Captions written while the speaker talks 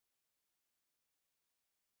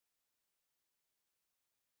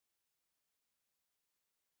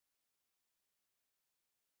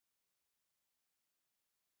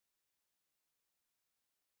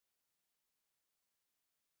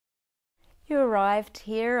You arrived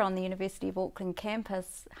here on the University of Auckland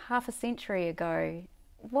campus half a century ago.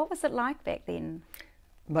 What was it like back then?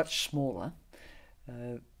 Much smaller.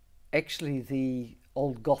 Uh, Actually, the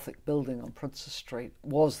old Gothic building on Princess Street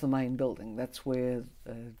was the main building. That's where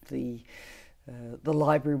the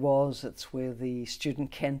library was, it's where the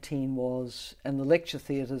student canteen was, and the lecture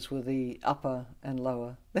theatres were the upper and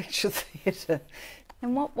lower lecture theatre.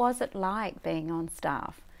 And what was it like being on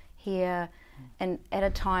staff here, and at a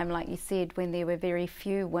time, like you said, when there were very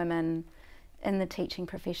few women in the teaching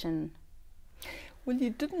profession? Well,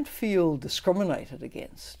 you didn't feel discriminated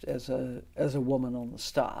against as a woman on the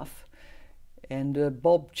staff, and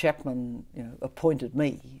Bob Chapman, appointed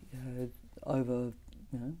me over,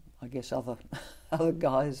 I guess other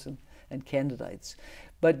guys and candidates,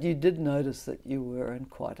 but you did notice that you were in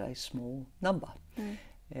quite a small number.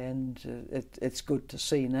 And it's good to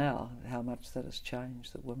see now how much that has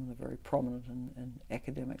changed, that women are very prominent in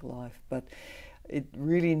academic life. But it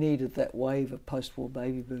really needed that wave of post-war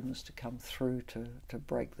baby boomers to come through to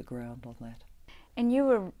break the ground on that. And you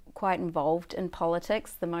were quite involved in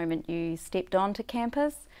politics the moment you stepped onto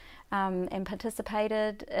campus, and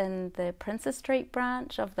participated in the Princess Street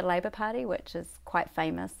branch of the Labour Party, which is quite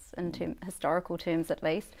famous in historical terms at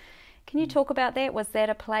least. Can you talk about that? Was that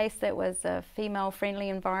a place that was a female-friendly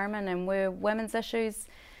environment, and were women's issues,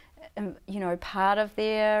 part of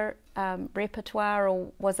their repertoire,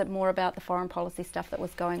 or was it more about the foreign policy stuff that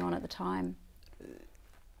was going on at the time?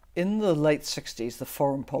 In the late 60s, the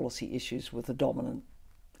foreign policy issues were the dominant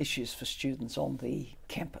issues for students on the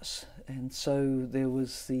campus, and so there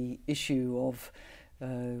was the issue of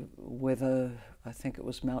whether, I think it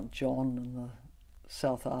was Mount John and the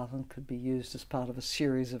South Island could be used as part of a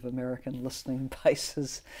series of American listening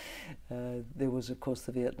bases. There was, of course,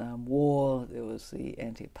 the Vietnam War, there was the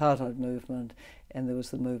anti-apartheid movement, and there was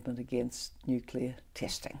the movement against nuclear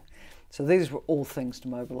testing. So these were all things to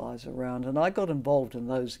mobilise around, and I got involved in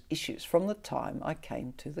those issues from the time I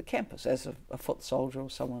came to the campus as a foot soldier or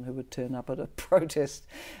someone who would turn up at a protest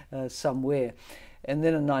somewhere. And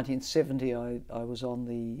then in 1970 I was on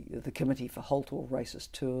the committee for Halt All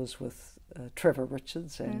Racist Tours with Trevor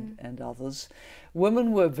Richards and others.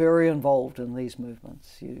 Women were very involved in these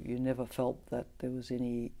movements. You never felt that there was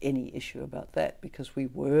any issue about that, because we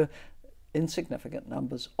were in significant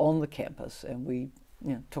numbers on the campus, and we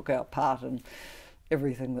took our part in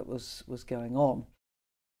everything that was going on.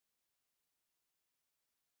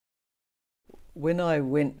 When I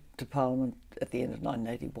went to Parliament at the end of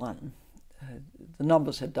 1981, the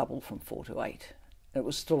numbers had doubled from 4 to 8. It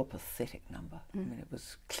was still a pathetic number. I mean, it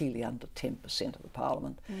was clearly under 10% of the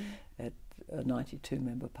Parliament at a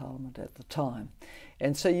 92-member Parliament at the time.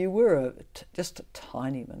 And so you were just a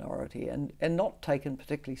tiny minority, and not taken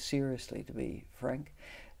particularly seriously, to be frank.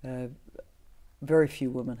 Very few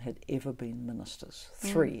women had ever been ministers.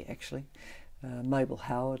 3, actually. Mabel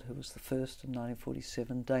Howard, who was the first in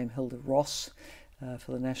 1947, Dame Hilda Ross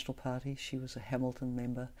for the National Party, she was a Hamilton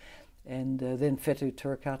member, and then Whetu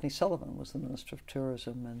Turakatini Sullivan was the Minister of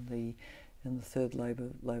Tourism in the third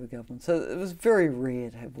Labour government. So it was very rare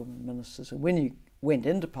to have women ministers, and when you went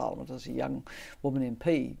into Parliament as a young woman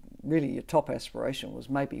MP, really your top aspiration was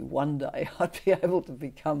maybe one day I'd be able to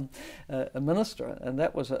become a minister, and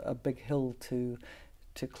that was a big hill to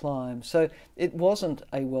climb. So it wasn't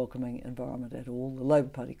a welcoming environment at all. The Labour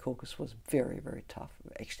Party caucus was very, very tough,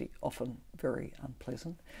 actually often very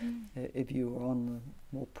unpleasant. If you were on the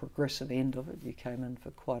more progressive end of it, you came in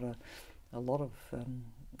for quite a lot of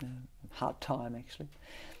hard time, actually.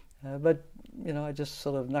 But I just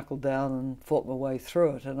sort of knuckled down and fought my way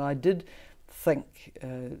through it, and I did think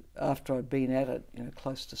after I'd been at it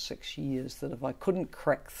close to 6 years, that if I couldn't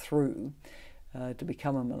crack through to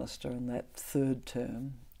become a minister in that third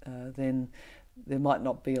term, then there might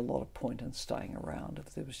not be a lot of point in staying around,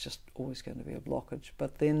 if there was just always going to be a blockage.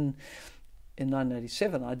 But then in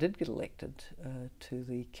 1987 I did get elected to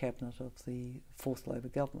the cabinet of the fourth Labour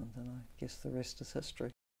government, and I guess the rest is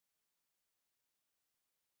history.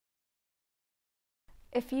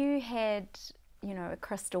 If you had, a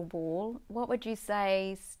crystal ball, what would you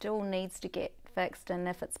say still needs to get fixed, and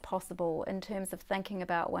if it's possible, in terms of thinking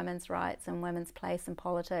about women's rights and women's place in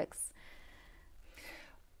politics?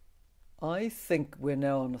 I think we're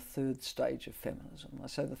now on a third stage of feminism. I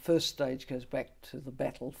say the first stage goes back to the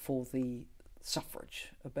battle for the suffrage,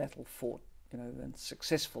 a battle fought, and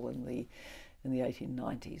successful in the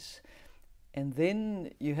 1890s. And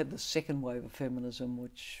then you had the second wave of feminism,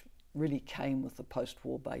 which really came with the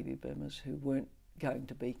post-war baby boomers, who weren't going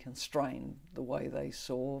to be constrained the way they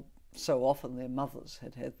saw so often their mothers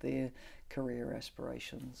had their career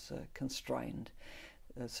aspirations constrained.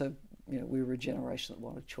 So, we were a generation that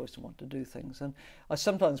wanted choice and wanted to do things. And I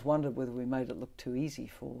sometimes wondered whether we made it look too easy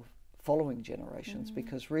for following generations,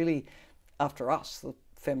 because really, after us, the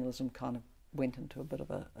feminism kind of went into a bit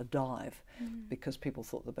of a dive because people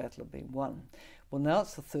thought the battle had been won. Well, now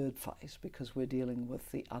it's the third phase because we're dealing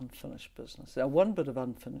with the unfinished business. Now, one bit of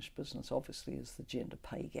unfinished business obviously is the gender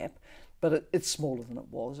pay gap, but it's smaller than it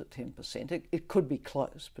was at 10%. It could be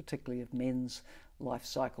close, particularly if men's life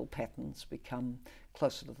cycle patterns become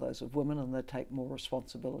closer to those of women and they take more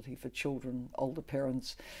responsibility for children, older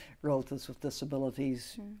parents, relatives with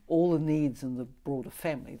disabilities, all the needs in the broader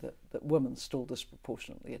family that women still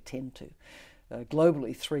disproportionately attend to.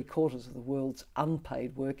 Globally, 3/4 of the world's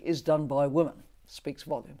unpaid work is done by women. Speaks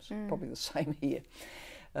volumes, probably the same here.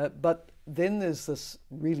 But then there's this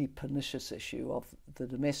really pernicious issue of the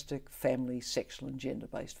domestic, family, sexual and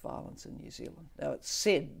gender-based violence in New Zealand. Now, it's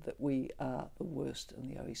said that we are the worst in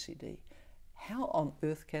the OECD. How on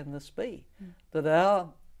earth can this be? That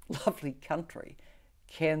our lovely country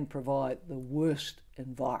can provide the worst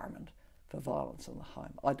environment for violence in the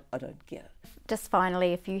home? I don't get it. Just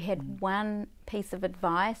finally, if you had one piece of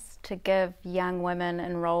advice to give young women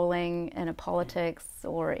enrolling in a politics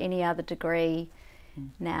or any other degree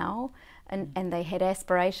now, and they had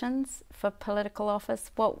aspirations for political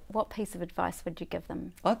office, what piece of advice would you give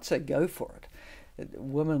them? I'd say go for it.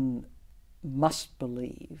 Women must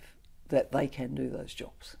believe that they can do those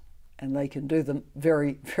jobs, and they can do them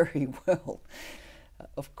very, very well.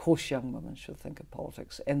 Of course, young women should think of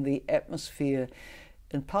politics, and the atmosphere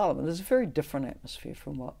in Parliament is a very different atmosphere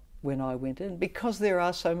from when I went in, because there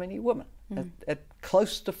are so many women. At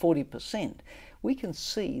close to 40%, we can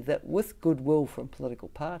see that with goodwill from political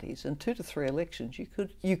parties, in 2 to 3 elections,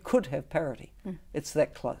 you could have parity. It's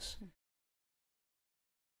that close.